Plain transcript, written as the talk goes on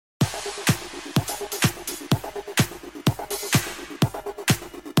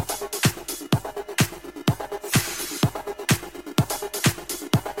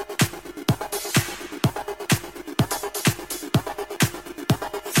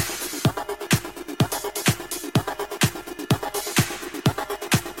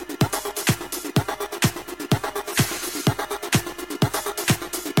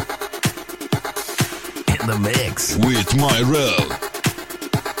with Myrell.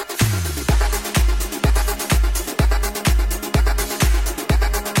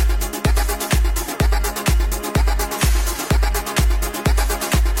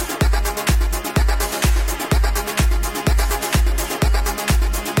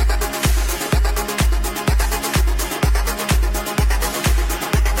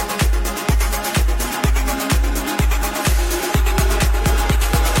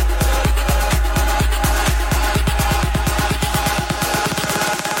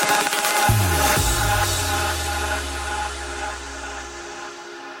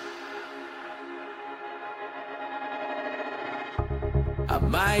 I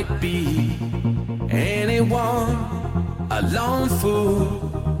might be anyone, a lone fool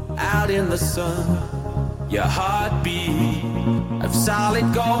out in the sun. Your heartbeat of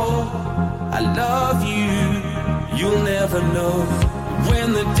solid gold. I love you, you'll never know.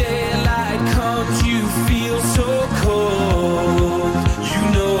 When the daylight comes, you feel so cold. You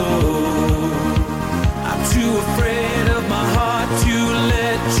know, I'm too afraid of my heart to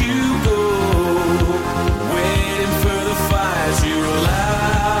let you go. Waiting for the fires you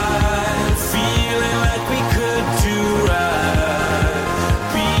light, feeling like we could do right.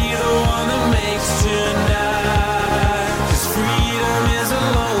 Be the one that makes tonight. 'Cause freedom is a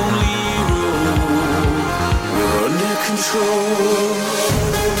lonely road. We're under control.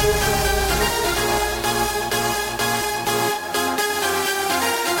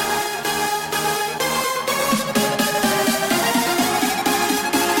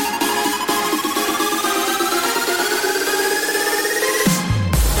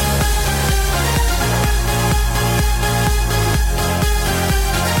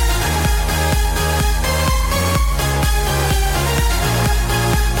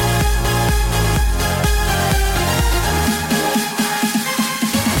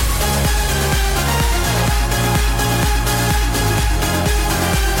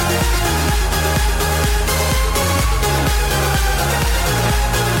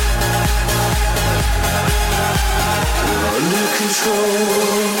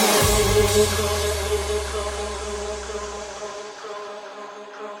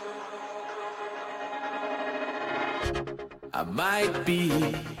 I might be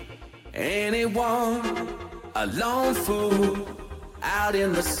anyone, a lone fool out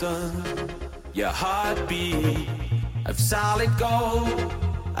in the sun. Your heartbeat of solid gold.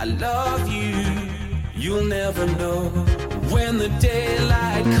 I love you, you'll never know. When the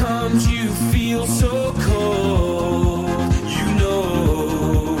daylight comes, you feel so cold. You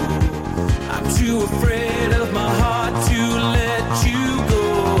know, I'm too afraid of my heart to let you go.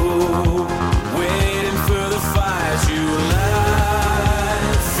 Waiting for the fires you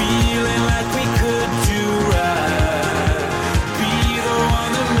light, feeling like we could do right. Be the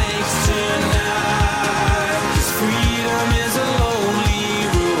one that makes tonight. 'Cause freedom is a lonely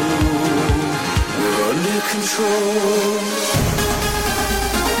road. We're under control.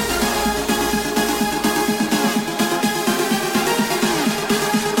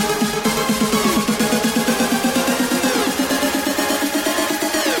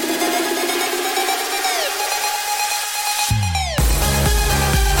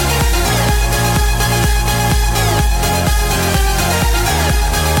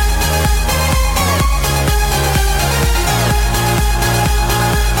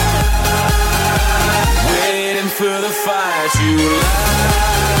 For the fires you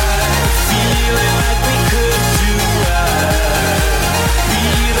light, feeling like we could do right. Be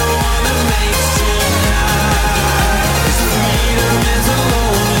the one that makes tonight. 'Cause freedom is a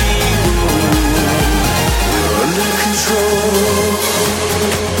lonely road. We're under control.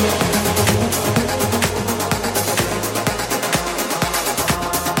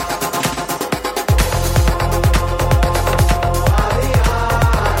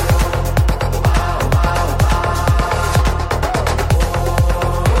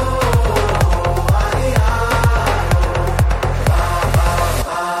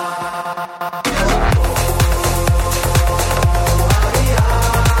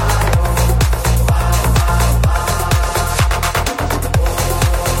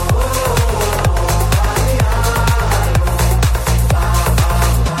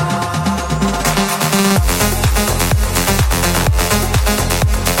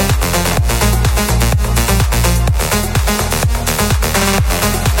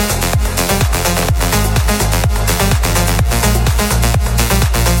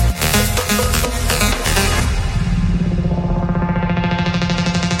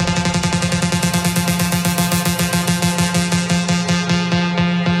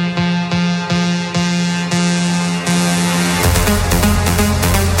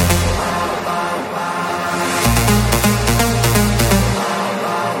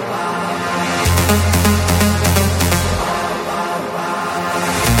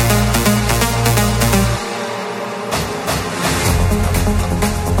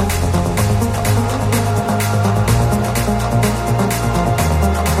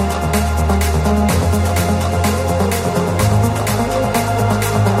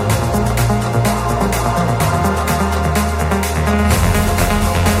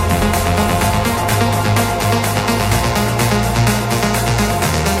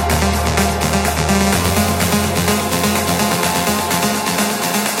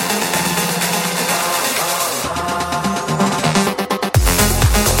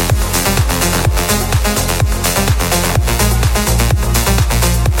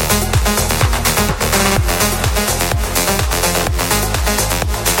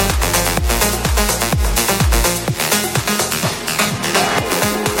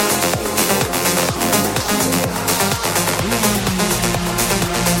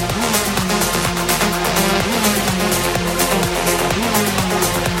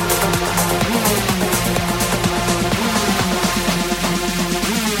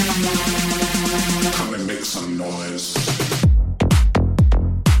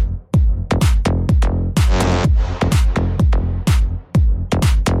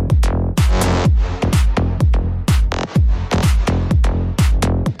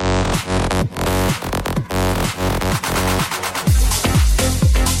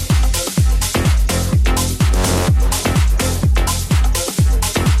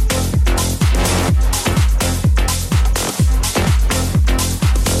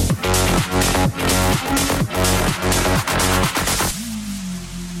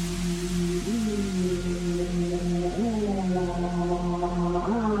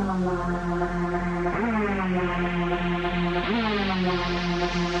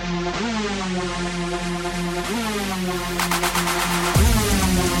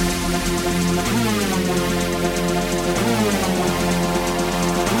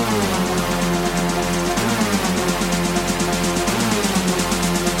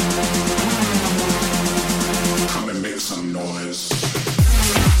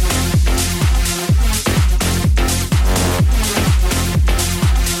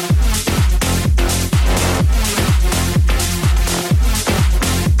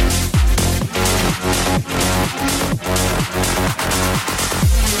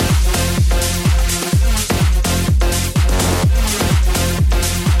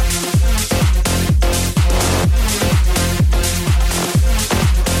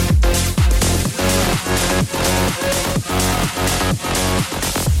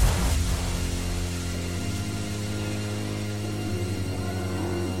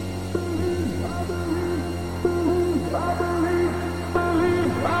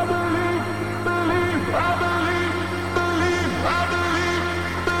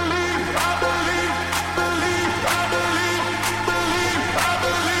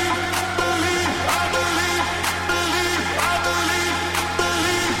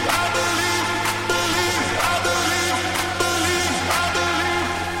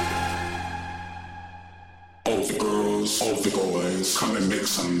 like always. Come and make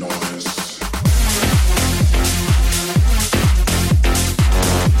some noise.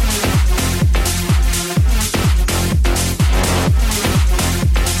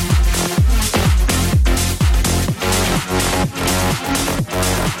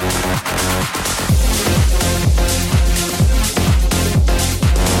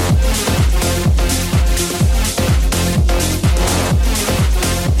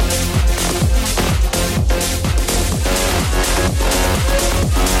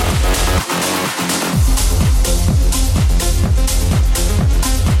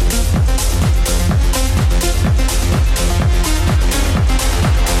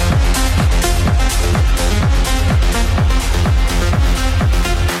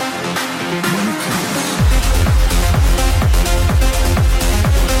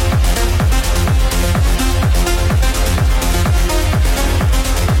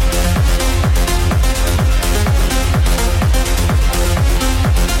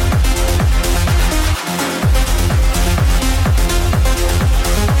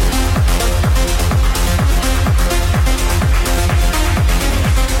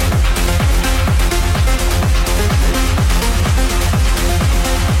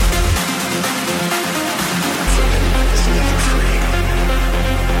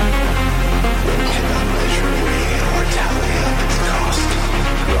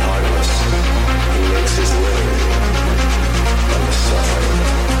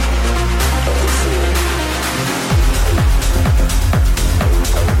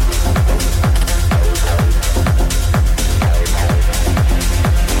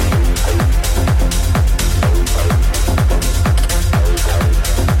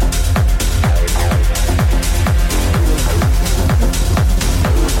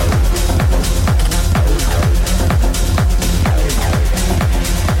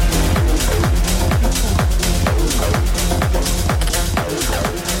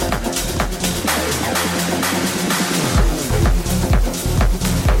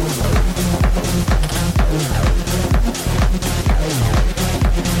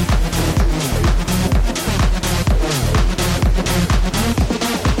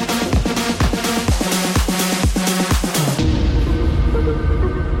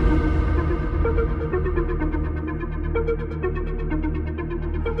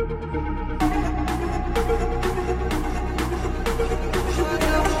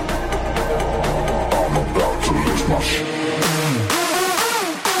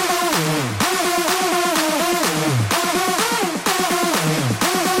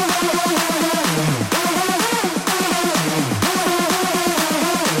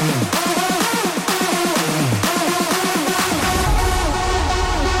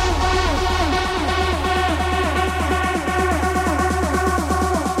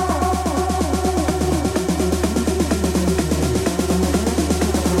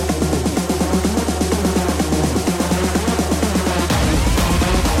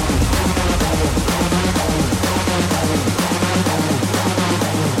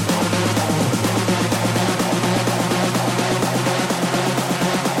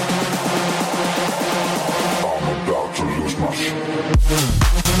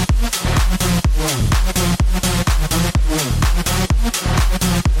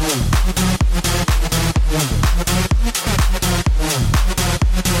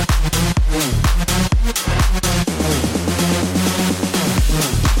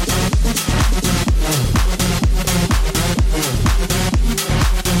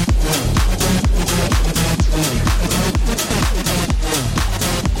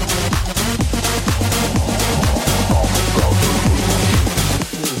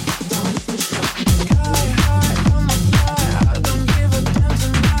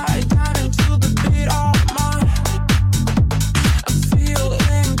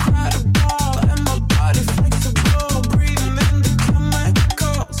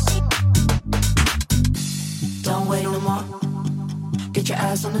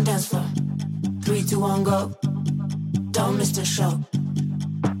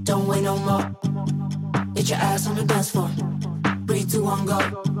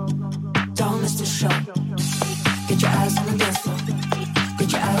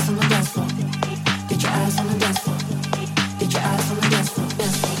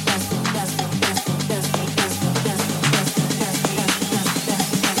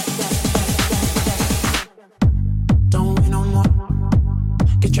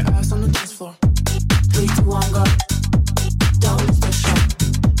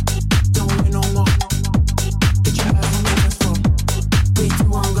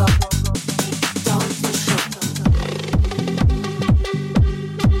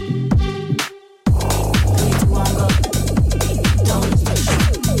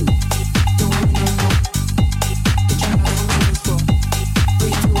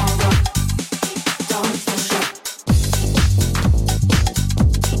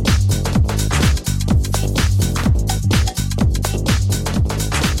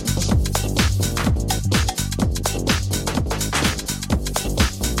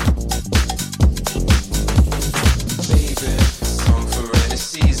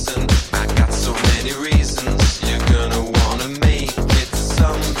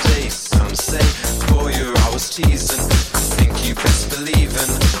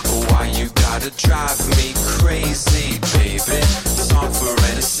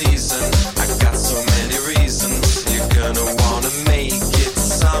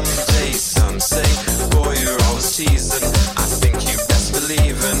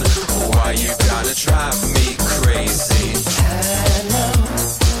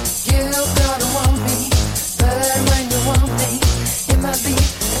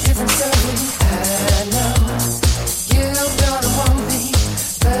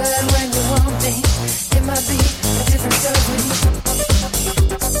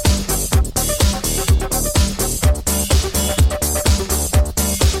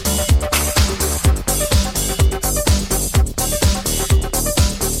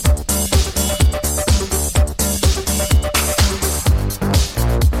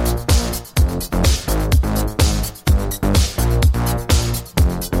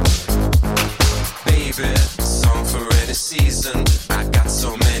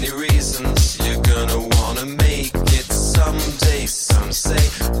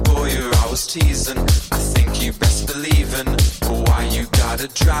 say, boy, you're always teasing. I think you best believing. Why you gotta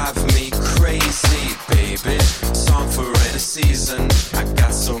drive me crazy, baby? Song for any season. I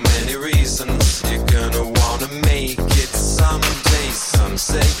got so many reasons. You're gonna wanna make it someday. Some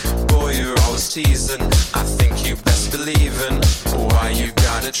say, boy, you're always teasing. I think you best believing. Why you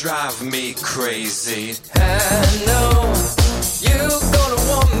gotta drive me crazy? I know you're gonna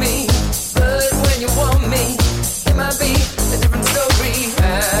want me, but when you want me, it might be a different story.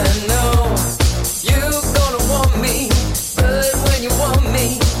 I know you're gonna want me, but when you want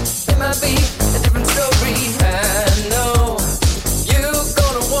me, it might be a different story. I know you're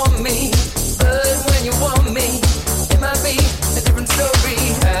gonna want me, but when you want me, it might be a different story.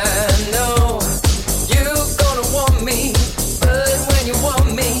 I know you're gonna want me, but when you want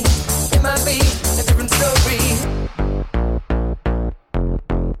me, it might be a different story.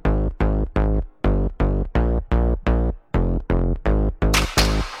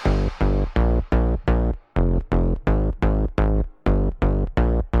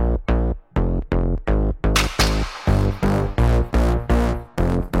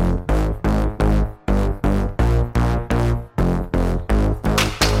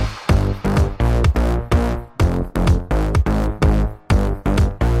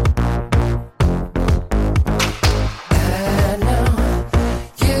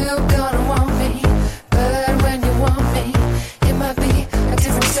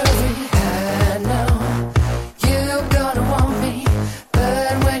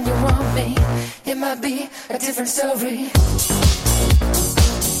 A different story.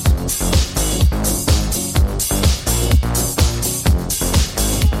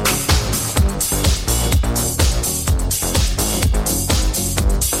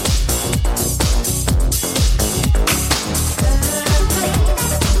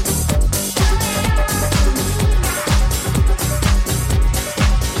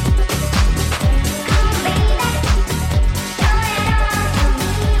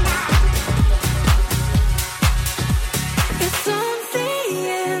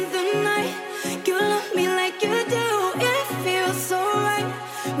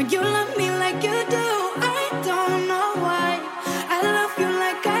 You love me like you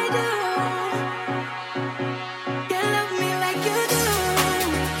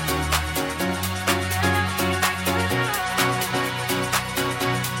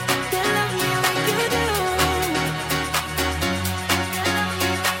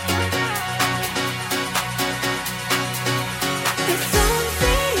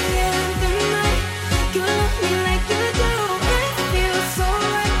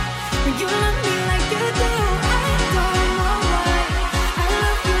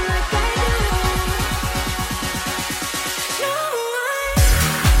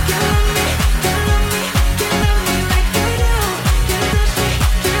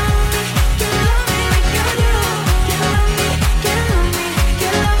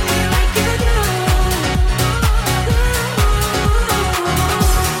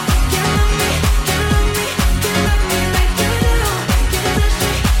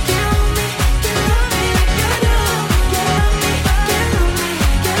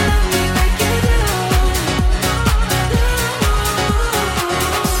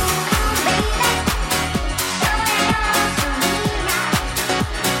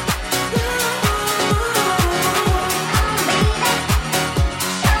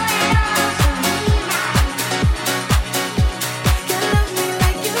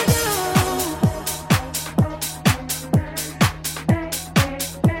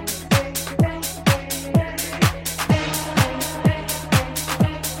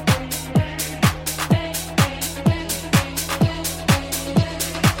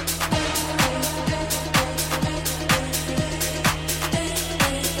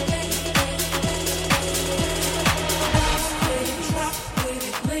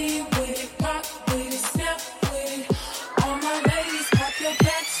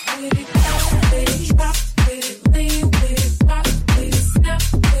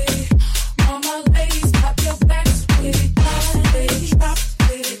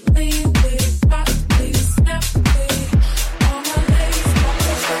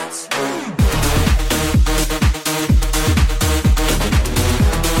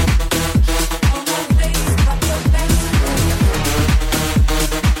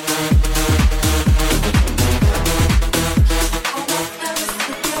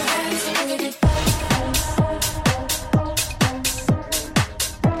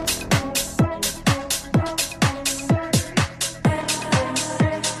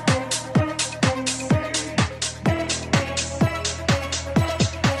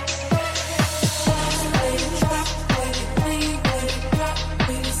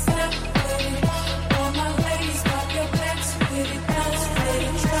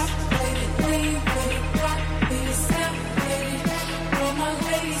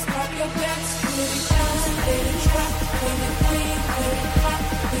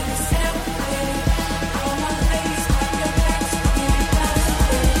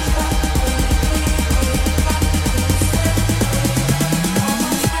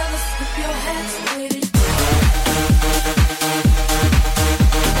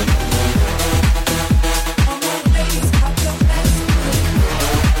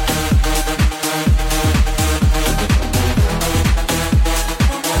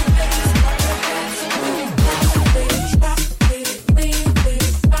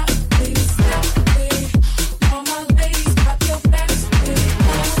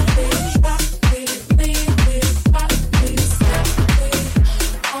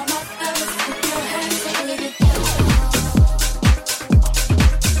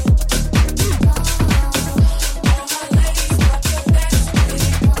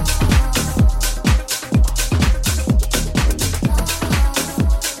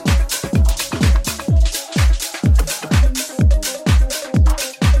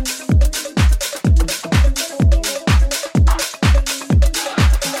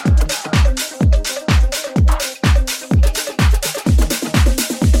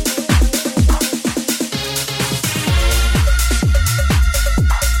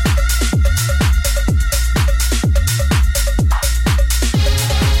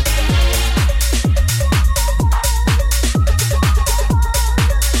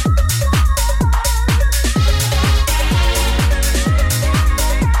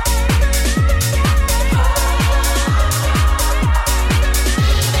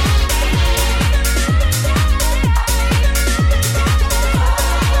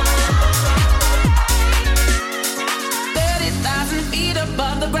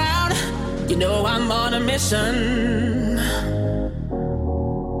You know I'm on a mission.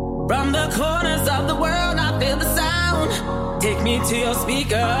 From the corners of the world, I feel the sound. Take me to your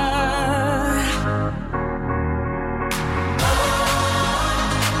speaker.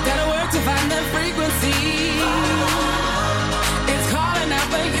 Gotta work to find the frequency. It's calling out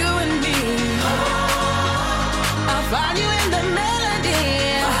for you and me. I'll find you in the melody.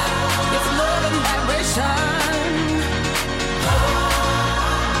 It's love and vibration.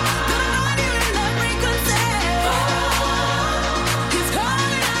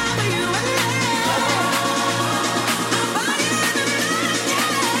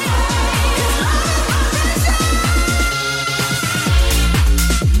 Yeah.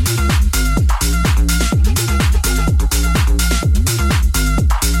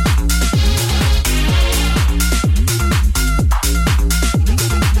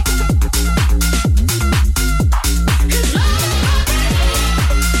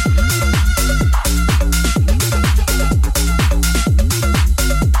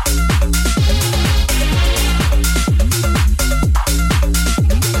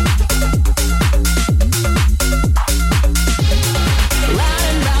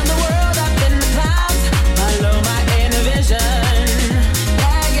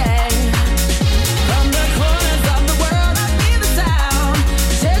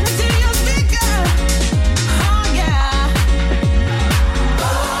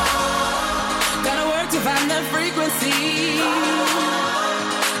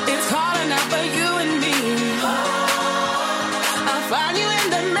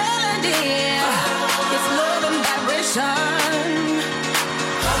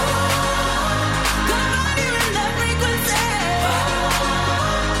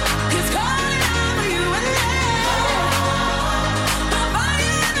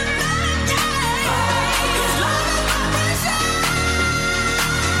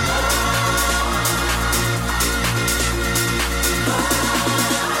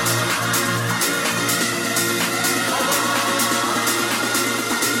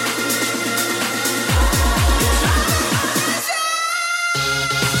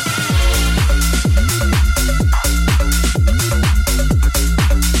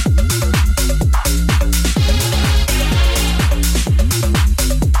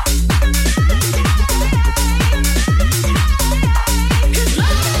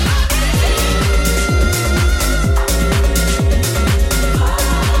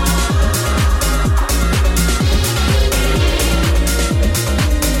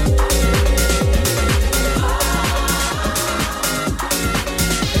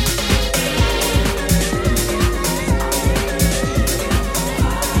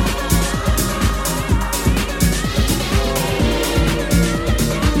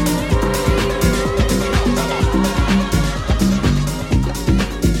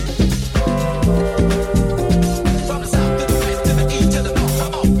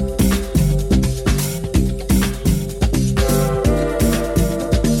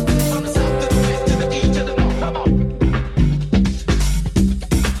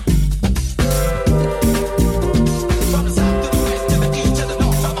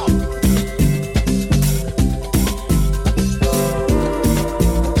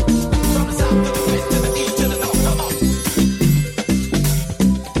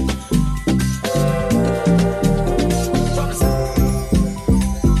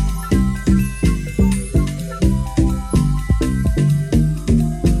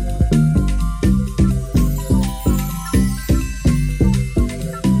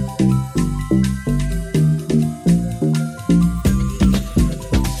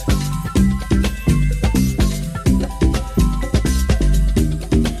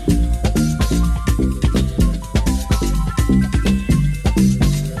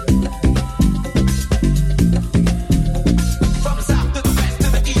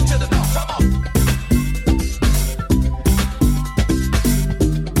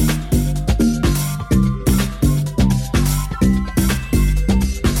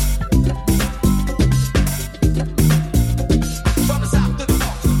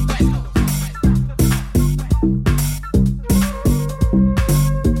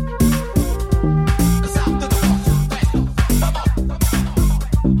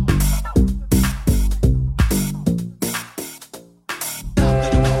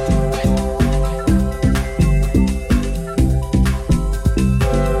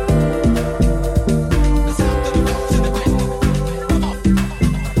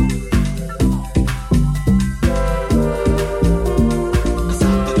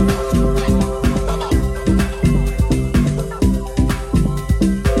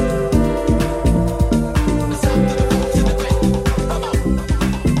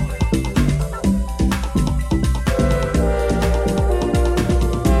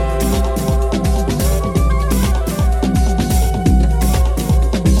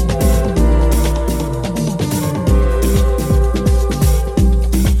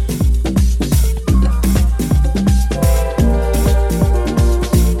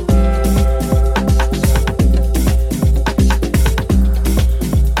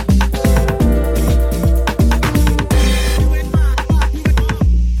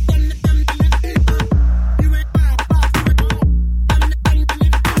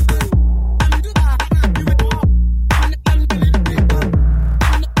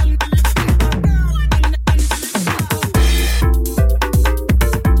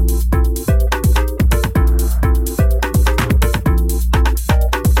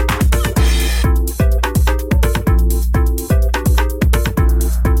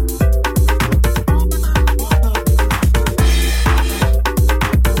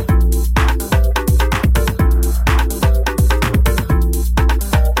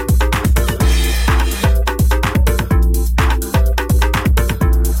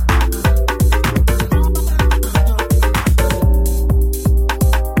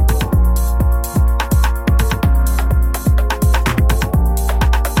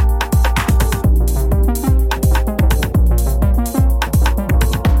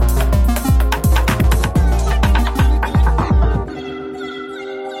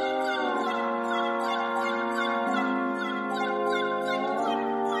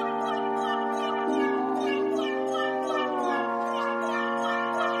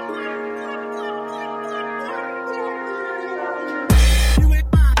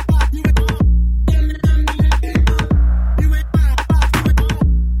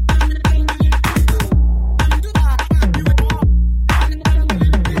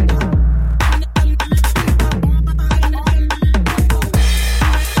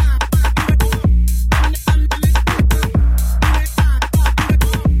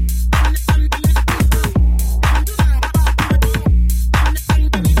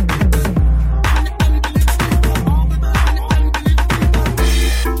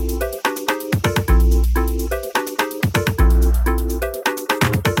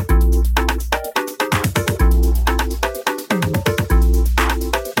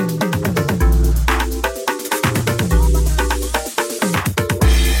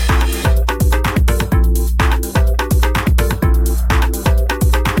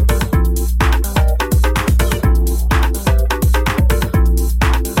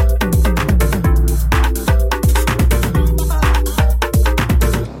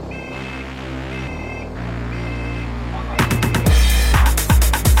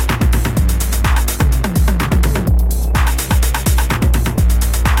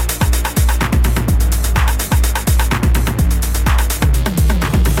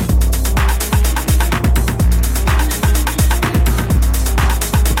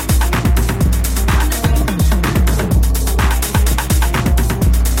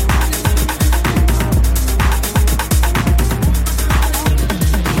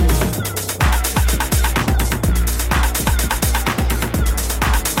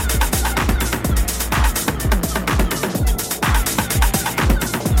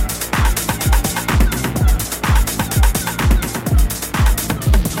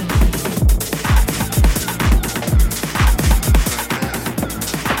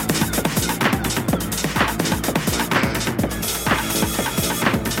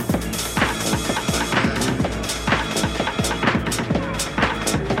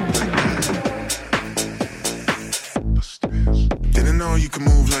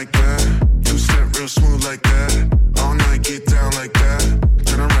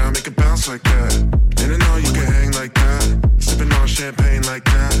 like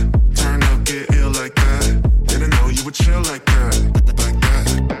that. Turn up, get ill like that. Didn't know you would chill like that. Like that.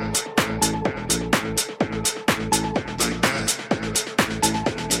 Like that.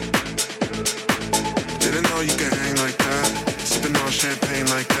 Didn't know you could hang like that. Sipping on champagne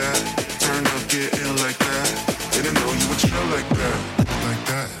like that. Turn up, get ill like that. Didn't know you would chill like that. Like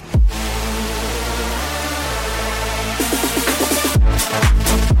that.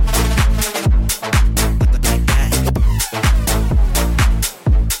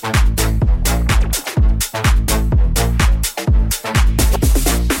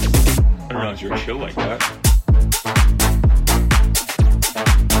 You're chill like that.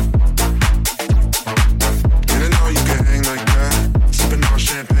 Didn't know you could hang like that. Sipping on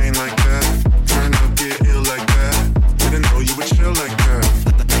champagne like that. Turn up, get ill like that. Didn't know you would chill like that.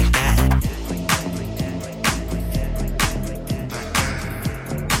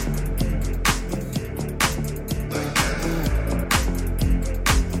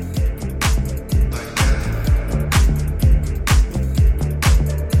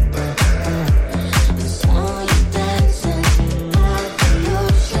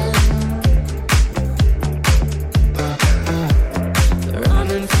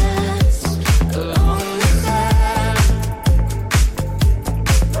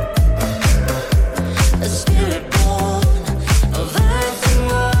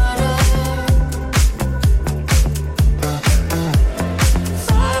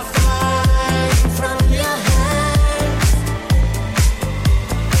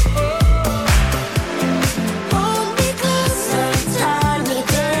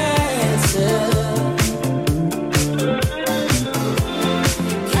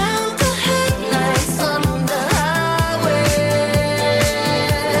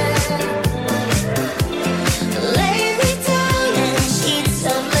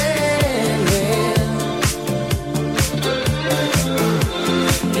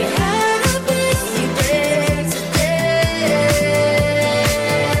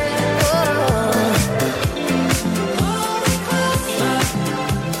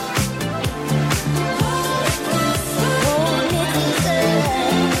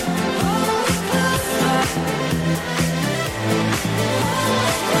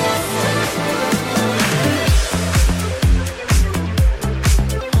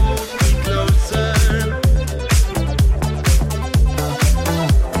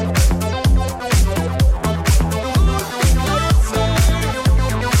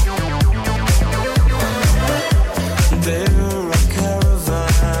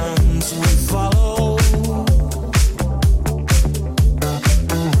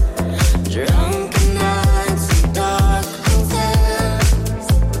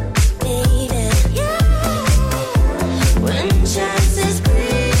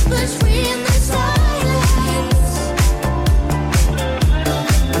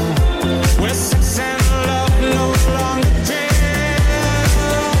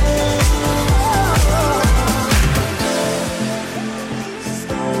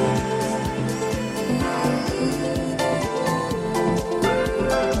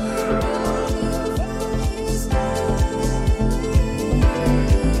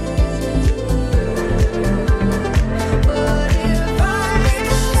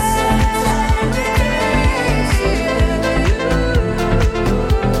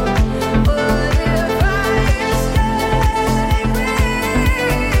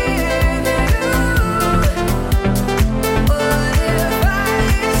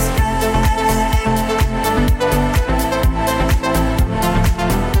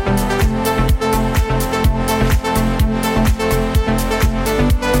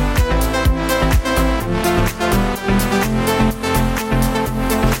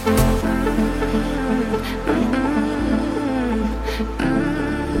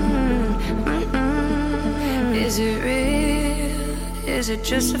 it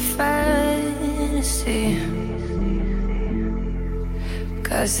just a fantasy?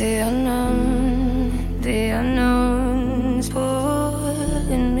 'Cause the unknown's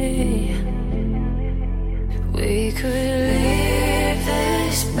pulling me. We could leave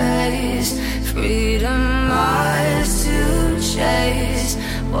this place, freedom ours to chase.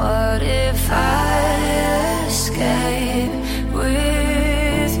 What if I escape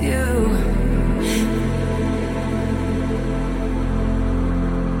with you?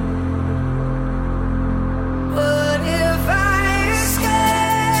 What if I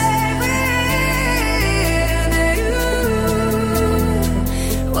escape with you?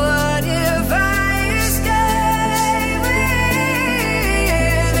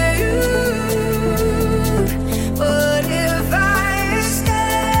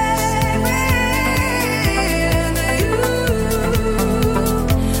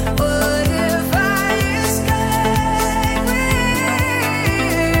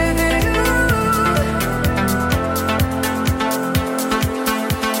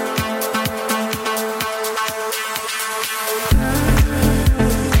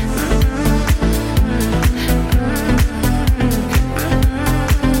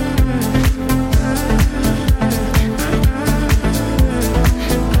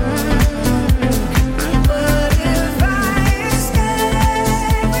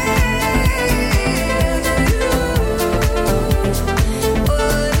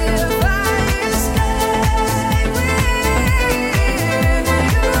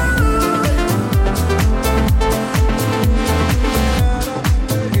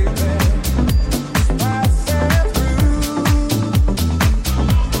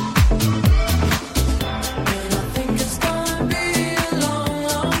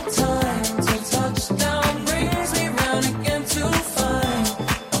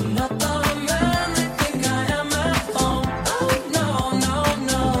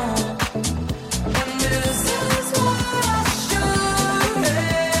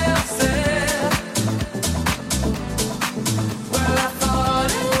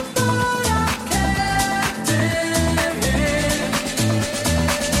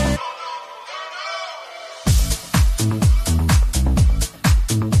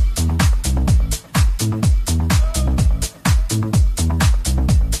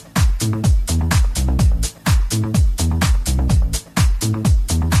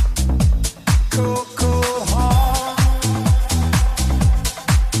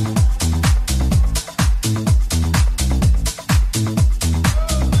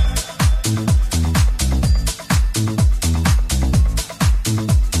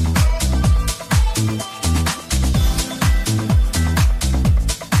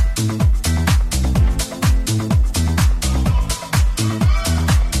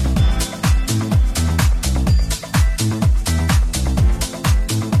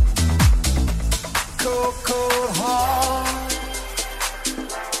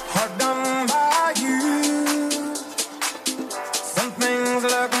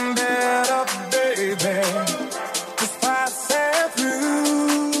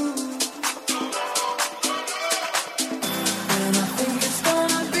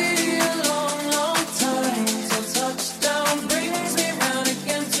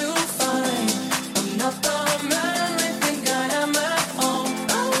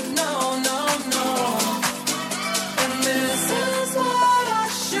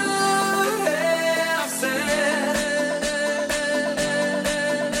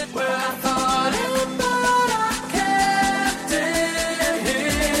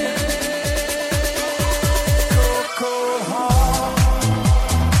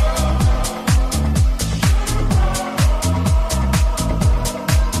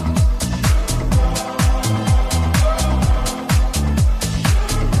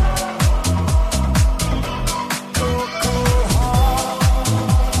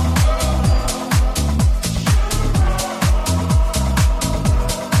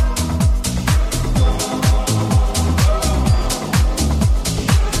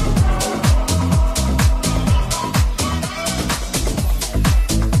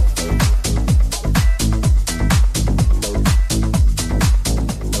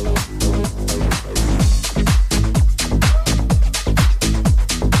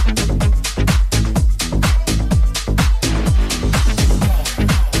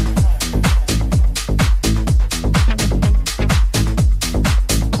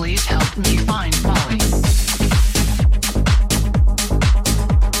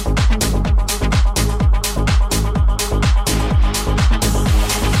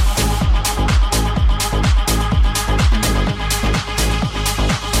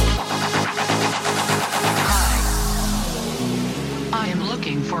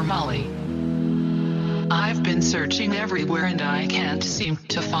 everywhere and I can't seem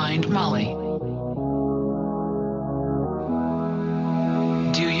to find Molly.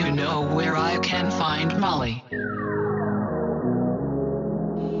 Do you know where I can find Molly?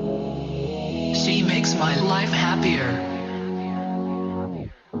 She makes my life happier,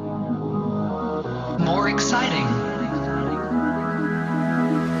 more exciting.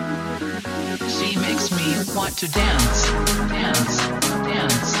 She makes me want to dance, dance,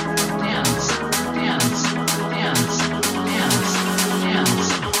 dance, dance, dance, dance, dance, dance, dance,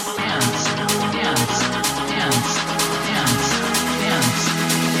 dance, dance, dance,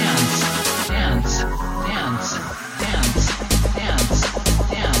 dance, dance, dance,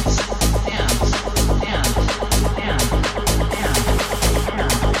 dance, dance, dance, dance,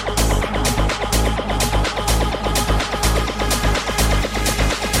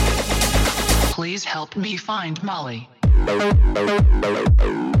 Please help me find Molly.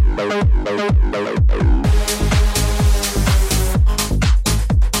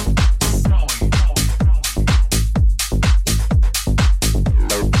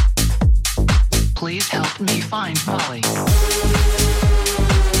 Please help me find Molly.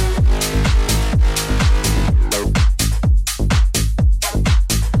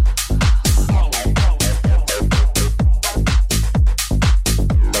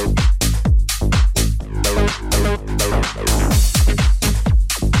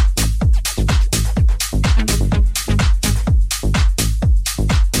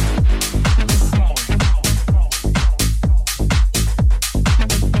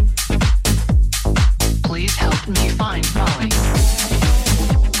 Please help me find Molly.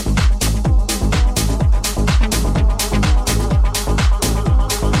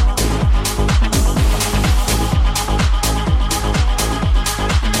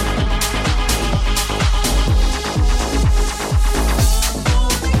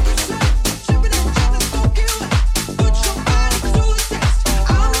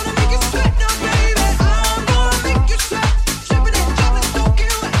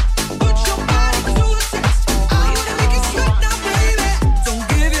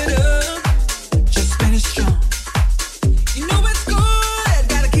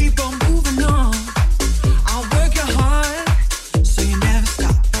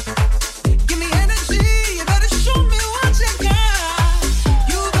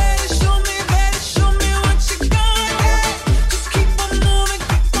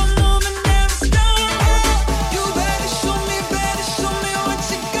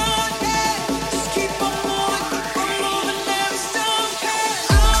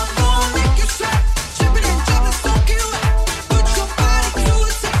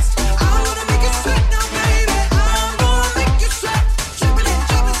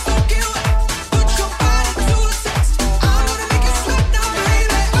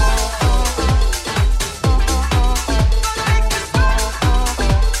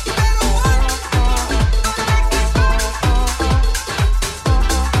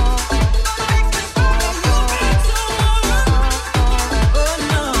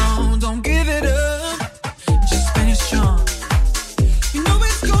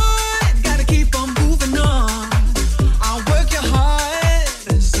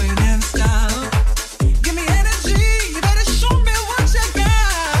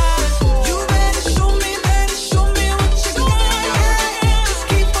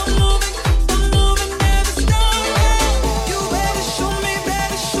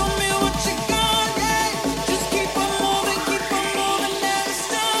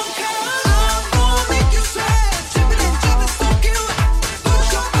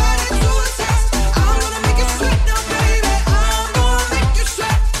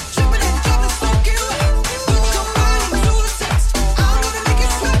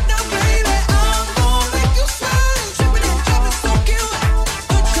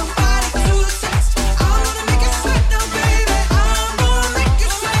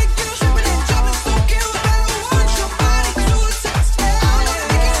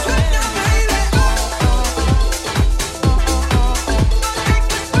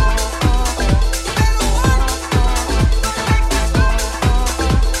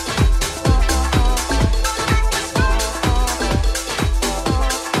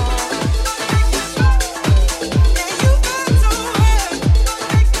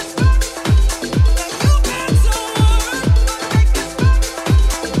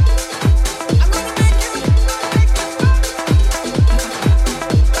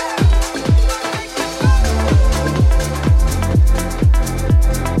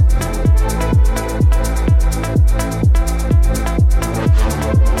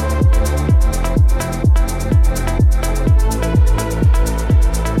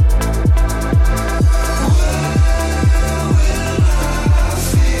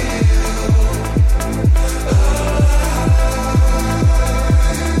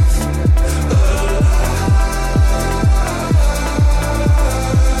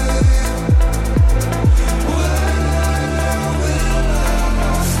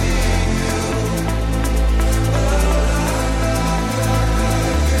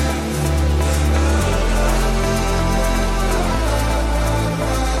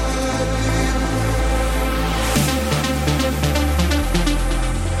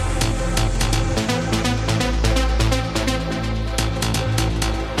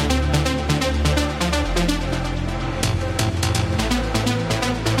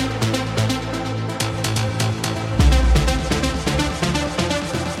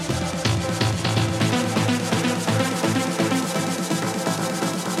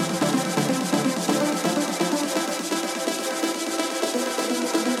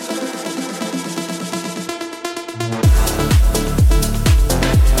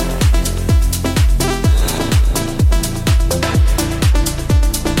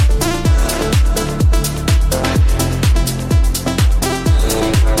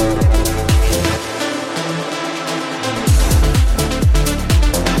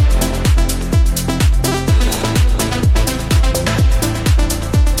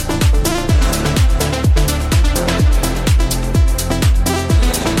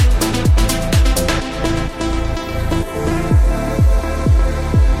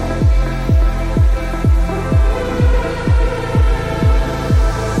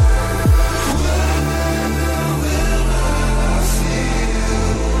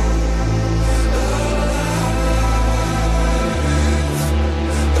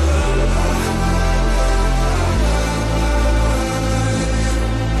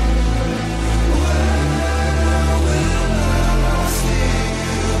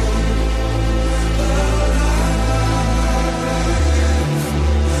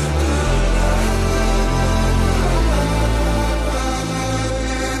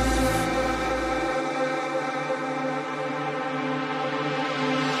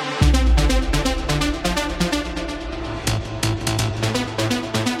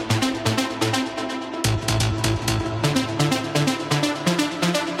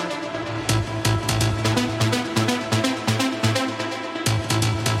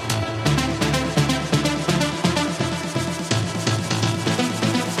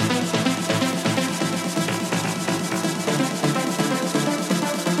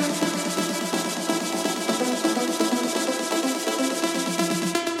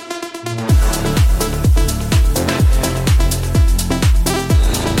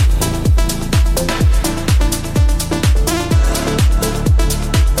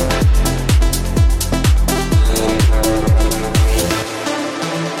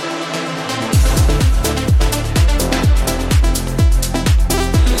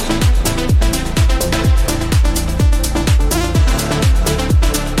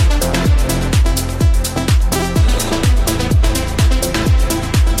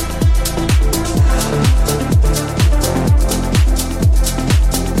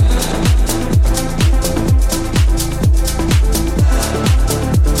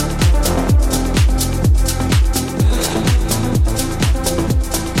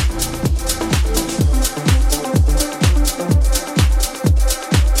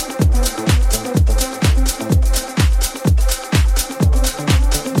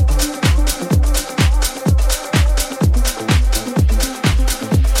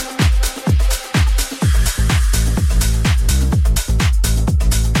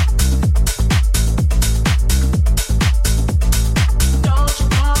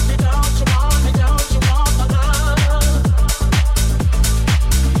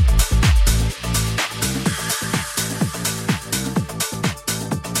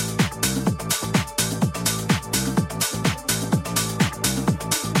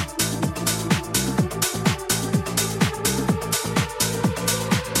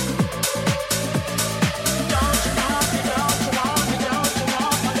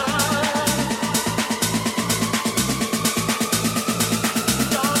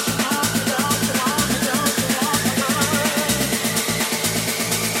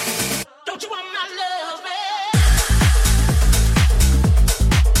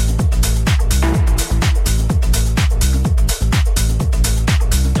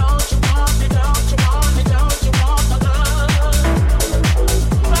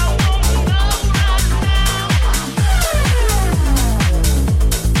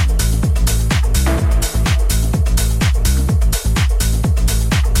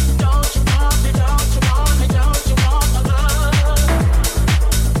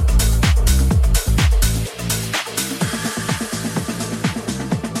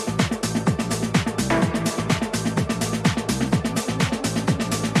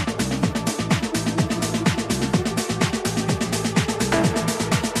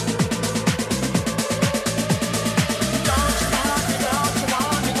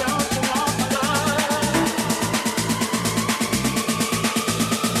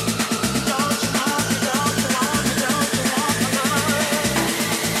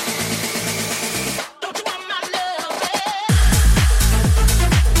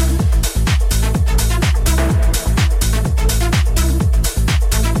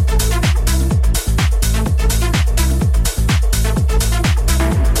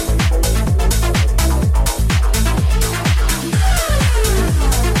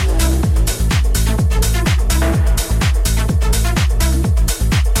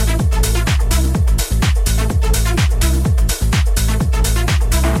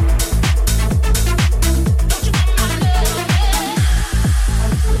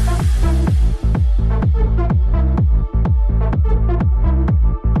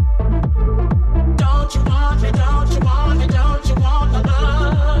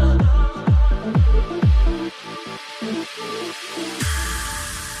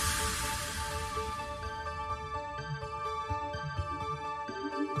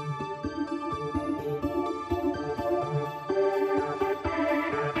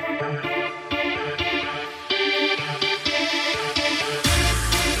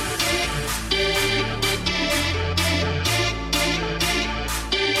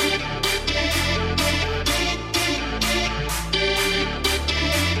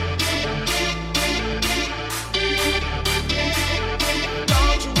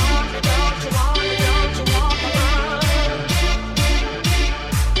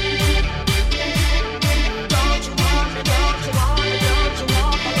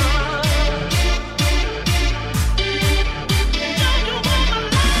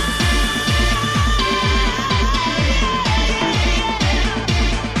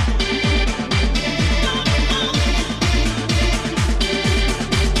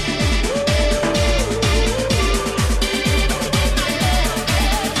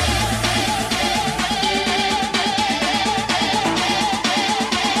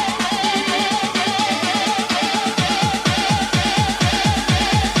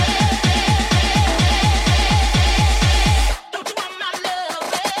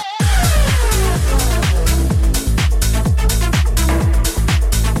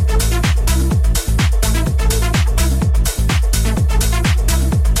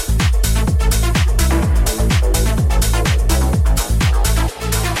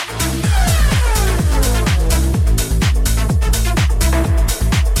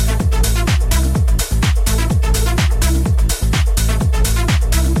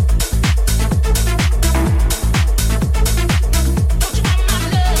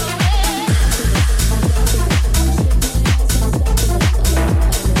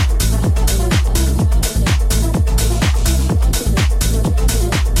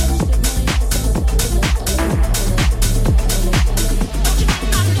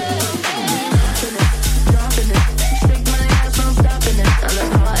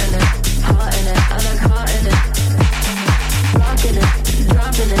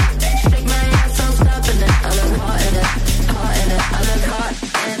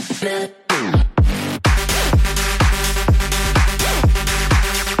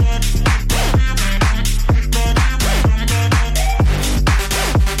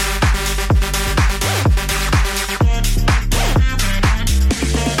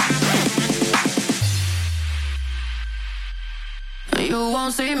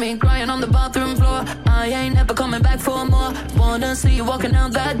 won't see me crying on the bathroom floor. I ain't ever coming back for more. Wanna see you walking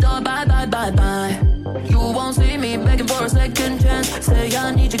out that door. Bye, bye, bye, bye. You won't see me begging for a second chance. Say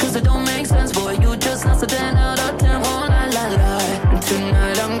I need you cause it don't make sense. Boy, you just lost a 10 out of 10. Oh, la, la, la.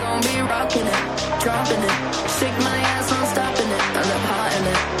 Tonight I'm gonna be rocking it, dropping it. Shake my ass, I'm stopping it. I look hot in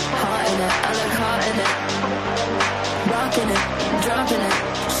it, hot in it. I look hot in it. Rocking it, dropping it.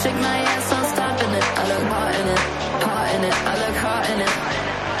 Shake my ass, I'm stopping it. I look hot in it, hot in it. I look hot in it.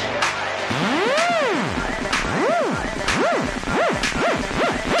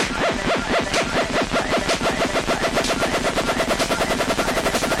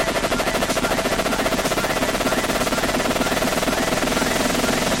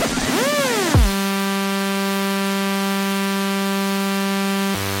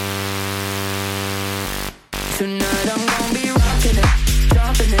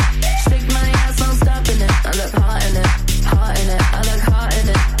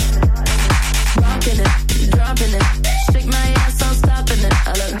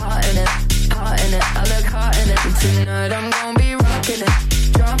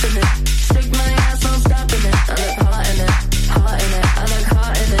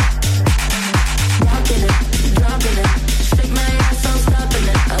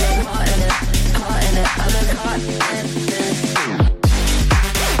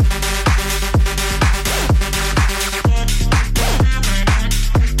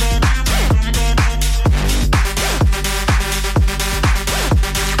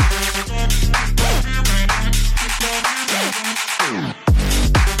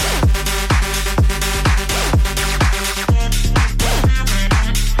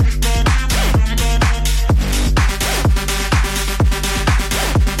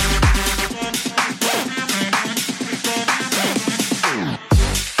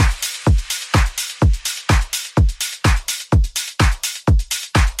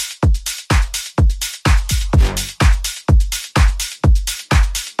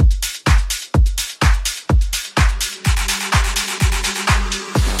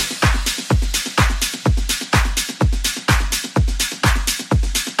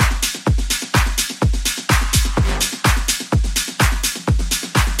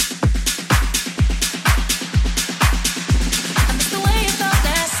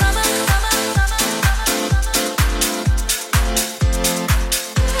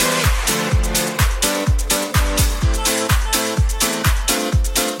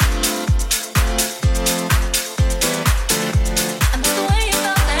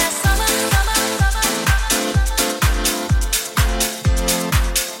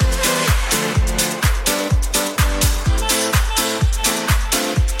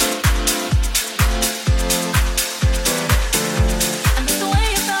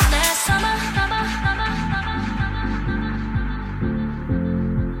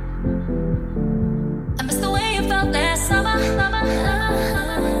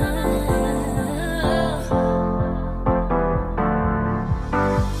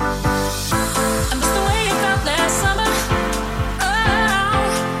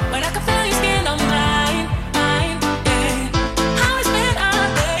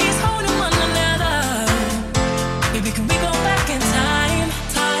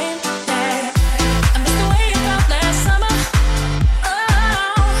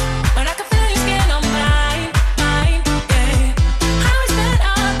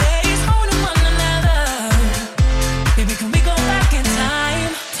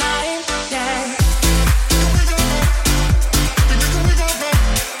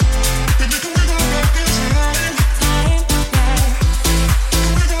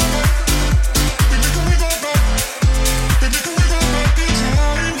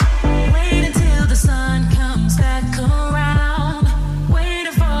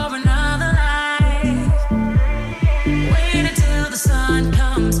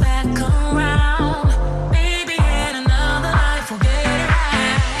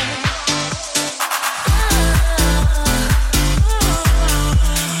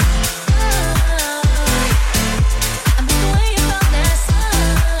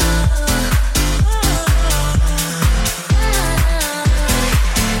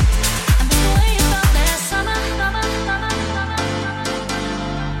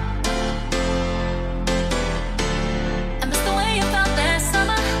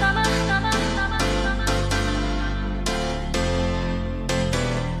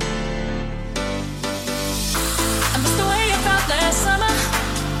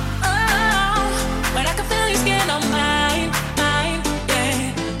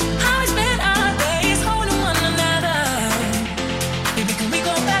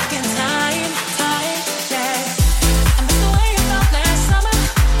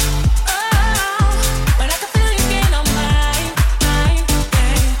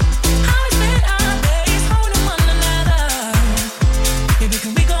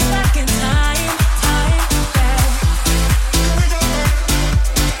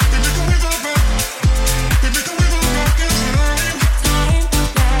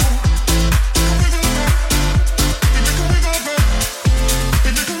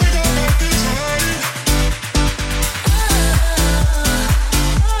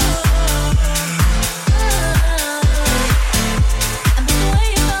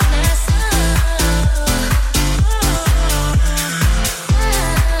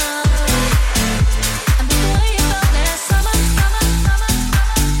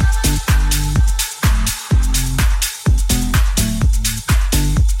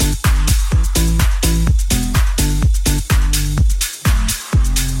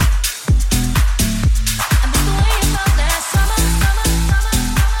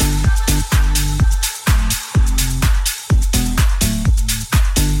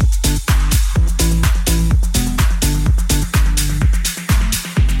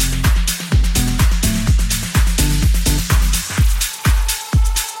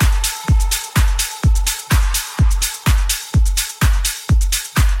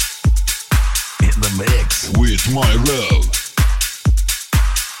 It's my love.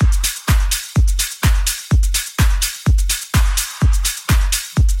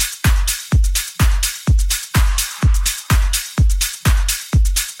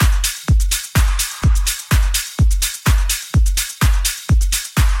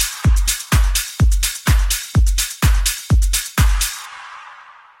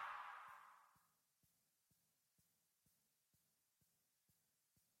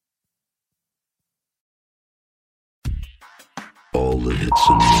 All the hits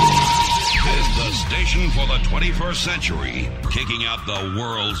and more. This is the station for the 21st century, kicking out the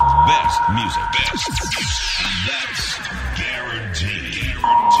world's best music. That's guaranteed.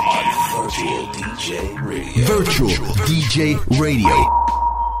 Virtual DJ Radio. Virtual DJ Radio.